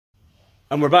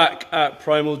And we're back at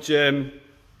Primal Gym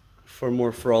for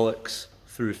more frolics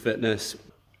through fitness.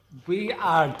 We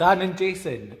are Dan and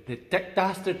Jason, the Dick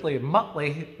Dastardly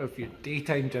Muttley of your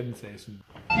daytime gym session.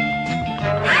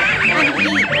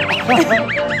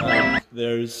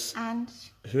 There's... And...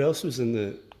 Who else was in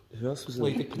the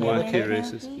wacky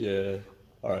races? Yeah.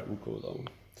 Alright, we'll go with that one.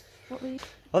 What were you...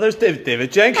 Oh, there's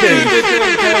David Jenkins!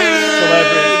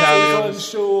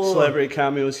 Celebrity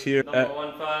cameos here. Number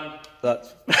one fan.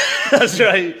 That's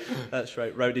right. That's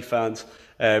right. Rowdy fans.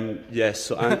 Yes.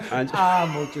 So we'll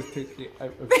just take you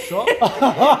out of shot.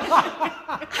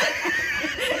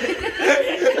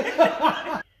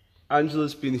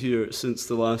 Angela's been here since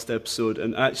the last episode,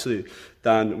 and actually,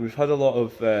 Dan, we've had a lot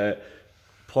of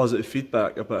positive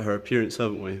feedback about her appearance,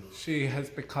 haven't we? She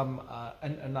has become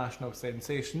an international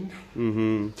sensation.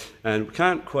 And we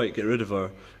can't quite get rid of her.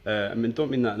 I mean,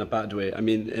 don't mean that in a bad way. I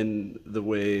mean in the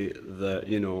way that,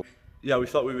 you know, yeah, we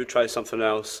thought we would try something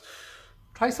else.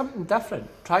 Try something different.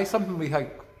 Try something we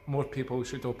think more people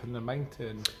should open their mind to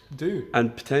and do.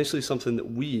 And potentially something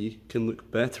that we can look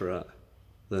better at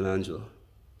than Angela.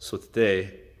 So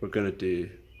today, we're going to do...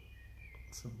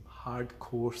 some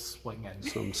hardcore swinging.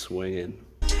 Some swinging.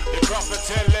 The Crawford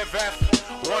 10 live F,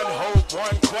 one hope,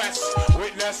 one quest,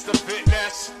 witness the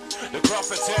fitness. The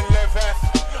Crawford 10 live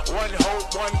F, one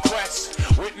hope, one quest,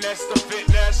 witness the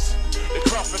fitness. The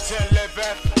Crawford 10 live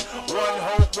F, one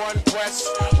hope, one quest,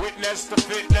 witness the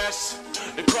fitness.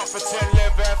 The Crawford 10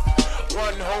 live F,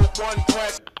 one hope, one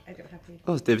quest.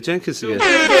 Oh, it's David Jenkins again.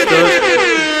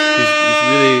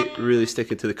 He's really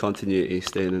sticking to the continuity,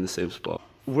 staying in the same spot.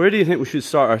 Where do you think we should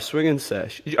start our swinging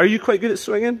sesh? Are you quite good at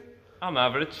swinging? I'm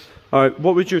average. Alright,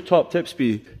 what would your top tips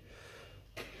be?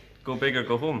 Go big or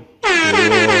go home. Oh, he's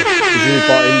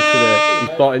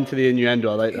really bought into the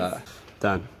innuendo, I like that.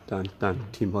 Dan,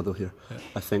 team huddle here. Yeah.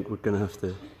 I think we're gonna have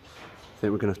to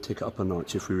take it up a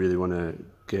notch if we really want to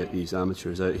get these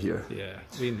amateurs out here. Yeah,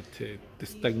 we need to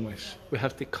distinguish. We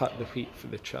have to cut the wheat for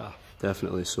the chaff.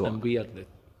 Definitely so. And we are the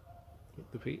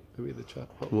wheat, we are the chaff.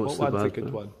 What's what the one's bad a good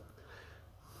bit? one?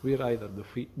 We're either the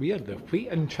wheat. We are the wheat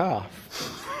and chaff.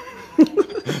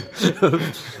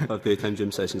 Of daytime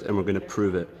gym sessions, and we're going to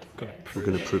prove it. We're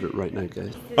going to prove it right now,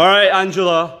 guys. All right,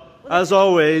 Angela. As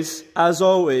always,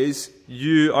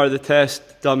 you are the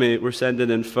test dummy we're sending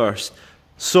in first.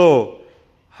 So,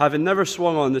 having never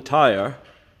swung on the tyre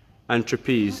and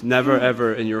trapeze, never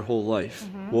ever in your whole life,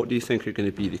 what do you think are going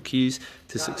to be the keys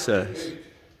to success?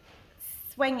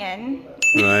 Swinging.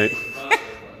 Right.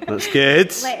 That's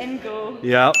good. Letting go.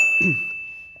 Yeah.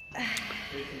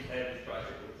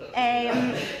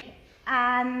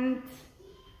 And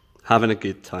having a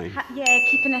good time. Yeah,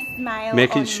 keeping a smile.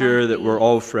 Making on sure my that face. we're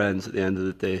all friends at the end of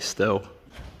the day still.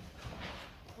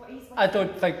 I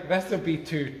don't think this will be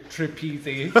too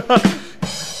trapeze.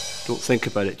 Don't think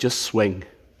about it, just swing.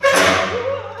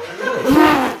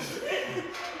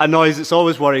 A noise that's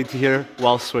always worrying to hear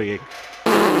while swinging.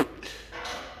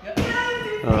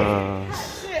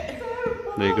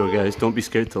 There you go, guys. Don't be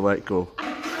scared to let go.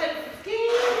 You're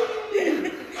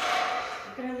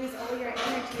gonna lose all your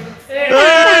energy. Hey!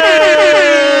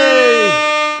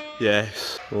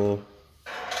 Yes. Oh.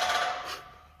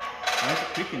 Why is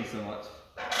it creaking so much?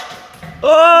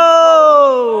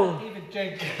 Oh! David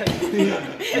Jenkins.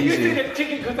 Are you doing it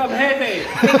chicken because I'm heavy?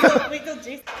 Wait till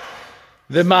Jason.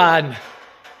 The man,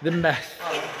 the myth,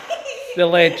 the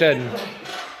legend,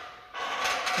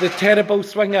 the terrible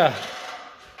swinger.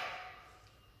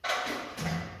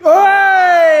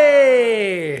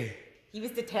 Oi! He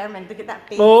was determined. Look at that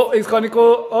face. Oh, he's gonna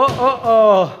go.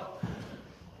 Oh.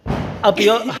 I'll be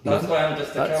on. That's why I'm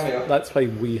just a cameo. That's why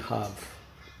we have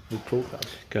the program.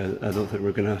 Guys, I don't think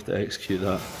we're going to have to execute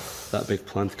that big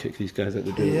plan to kick these guys out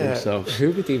the door themselves.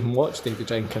 Who would even watch David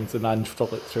Jenkins and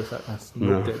Frolic Through Fitness?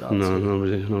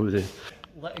 Nobody.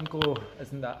 Letting go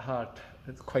isn't that hard.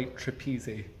 It's quite trapeze.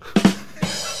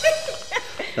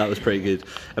 That was pretty good.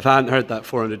 If I hadn't heard that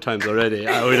 400 times already,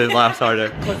 I would have laughed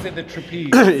harder. Because of the trapeze.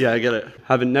 Yeah, I get it.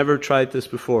 Having never tried this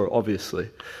before, obviously,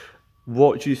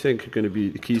 what do you think are going to be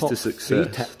the keys to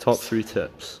success? Top 3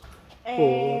 tips.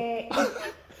 Being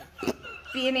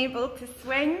able to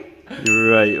swing.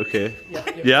 Right, okay.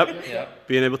 Yep.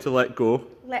 Being able to let go.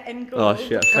 Letting go. Oh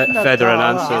shit, feather an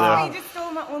answer I there. just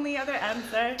stole my only other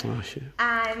answer. Oh shit.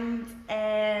 And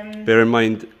Bear in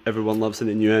mind, everyone loves an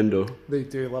innuendo. They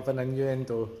do love an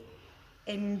innuendo.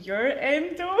 in your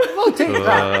endo. I'll take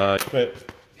that. Wait,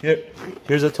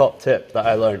 here's a top tip that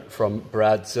I learned from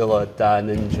Bradzilla Da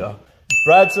Ninja.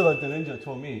 Bradzilla Da Ninja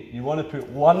told me you want to put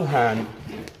one hand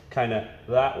kind of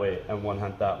that way and one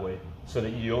hand that way, so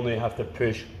that you only have to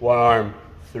push one arm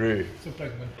through.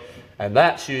 And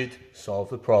that should solve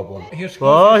the problem. Here's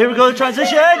Oh, here we go, the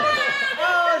transition!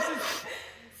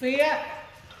 See ya.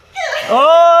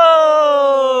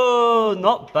 Oh,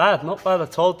 not bad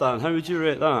at all, Dan. How would you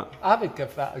rate that? I would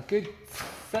give that a good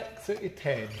 6 out of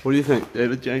 10. What do you think,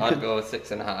 David Jenkins? I'd go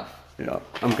 6.5. Yeah,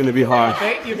 I'm gonna be harsh. I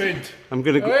bet you would. I'm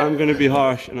gonna be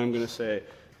harsh, and I'm gonna say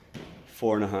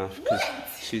 4.5 because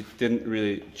she didn't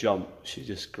really jump. She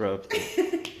just grabbed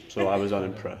it, so I was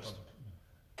unimpressed.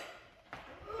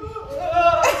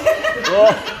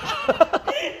 Oh.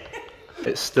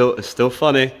 It's still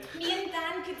funny. Me and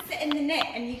Dan could sit in the net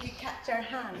and you could catch our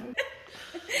hand.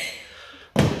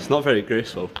 It's not very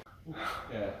graceful.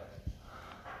 Yeah.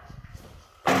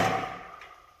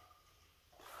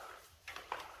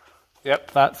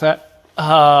 Yep, that's it.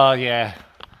 Oh, yeah.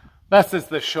 This is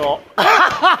the shot.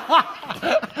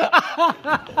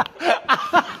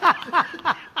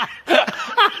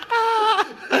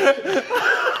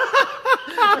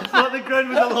 It's not the ground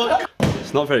with a look.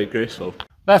 It's not very graceful.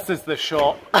 This is the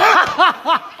shot.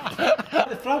 At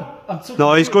the front. I'm so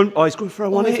No, he's going for a He's going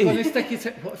 180. to stick his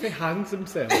hip. What if he hangs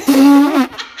himself?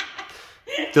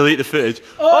 Delete the footage.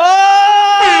 Oh!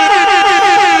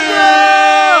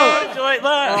 How'd you like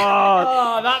that?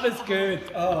 Oh, that was good.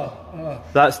 Oh.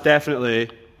 That's definitely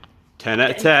 10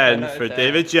 out of 10 for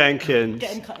David Jenkins.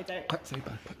 Getting cutted out. Quick, say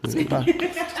back.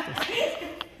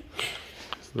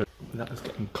 That is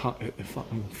getting cut out the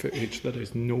fucking footage. There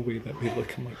is no way that we're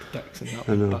looking like dicks and that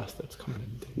know. bastard's coming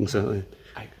in. Exactly.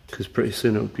 Out. Because pretty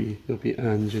soon it'll be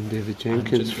Ange and David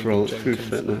Jenkins Just Frolic David Through Jenkins,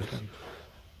 Fitness. okay.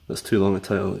 That's too long a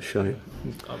title, it's shite.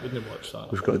 I wouldn't watch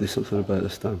that. We've got to do something about it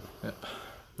this time. Yep.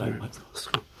 Now, let's go. Let's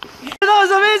go. That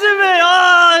was amazing, mate!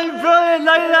 Oh, brilliant!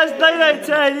 9 out of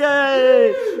 10,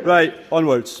 yay! Right,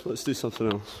 onwards. Let's do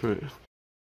something else. Right.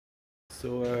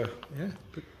 So, yeah,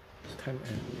 it's time to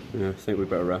end. Yeah, I think we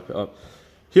better wrap it up.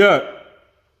 Here,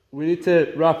 we need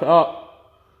to wrap it up.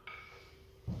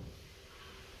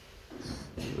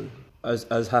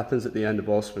 As happens at the end of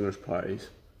all swingers parties,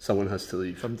 someone has to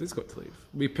leave. Somebody's got to leave.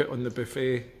 We put on the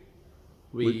buffet.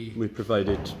 We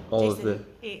provided all of the. Jason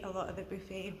ate a lot of the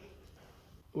buffet.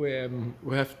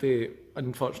 We have to,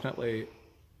 unfortunately,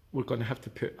 we're going to have to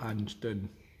put Ange down.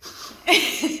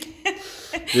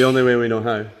 The only way we know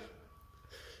how.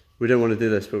 We don't want to do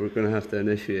this, but we're going to have to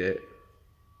initiate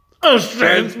a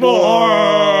strength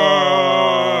bar!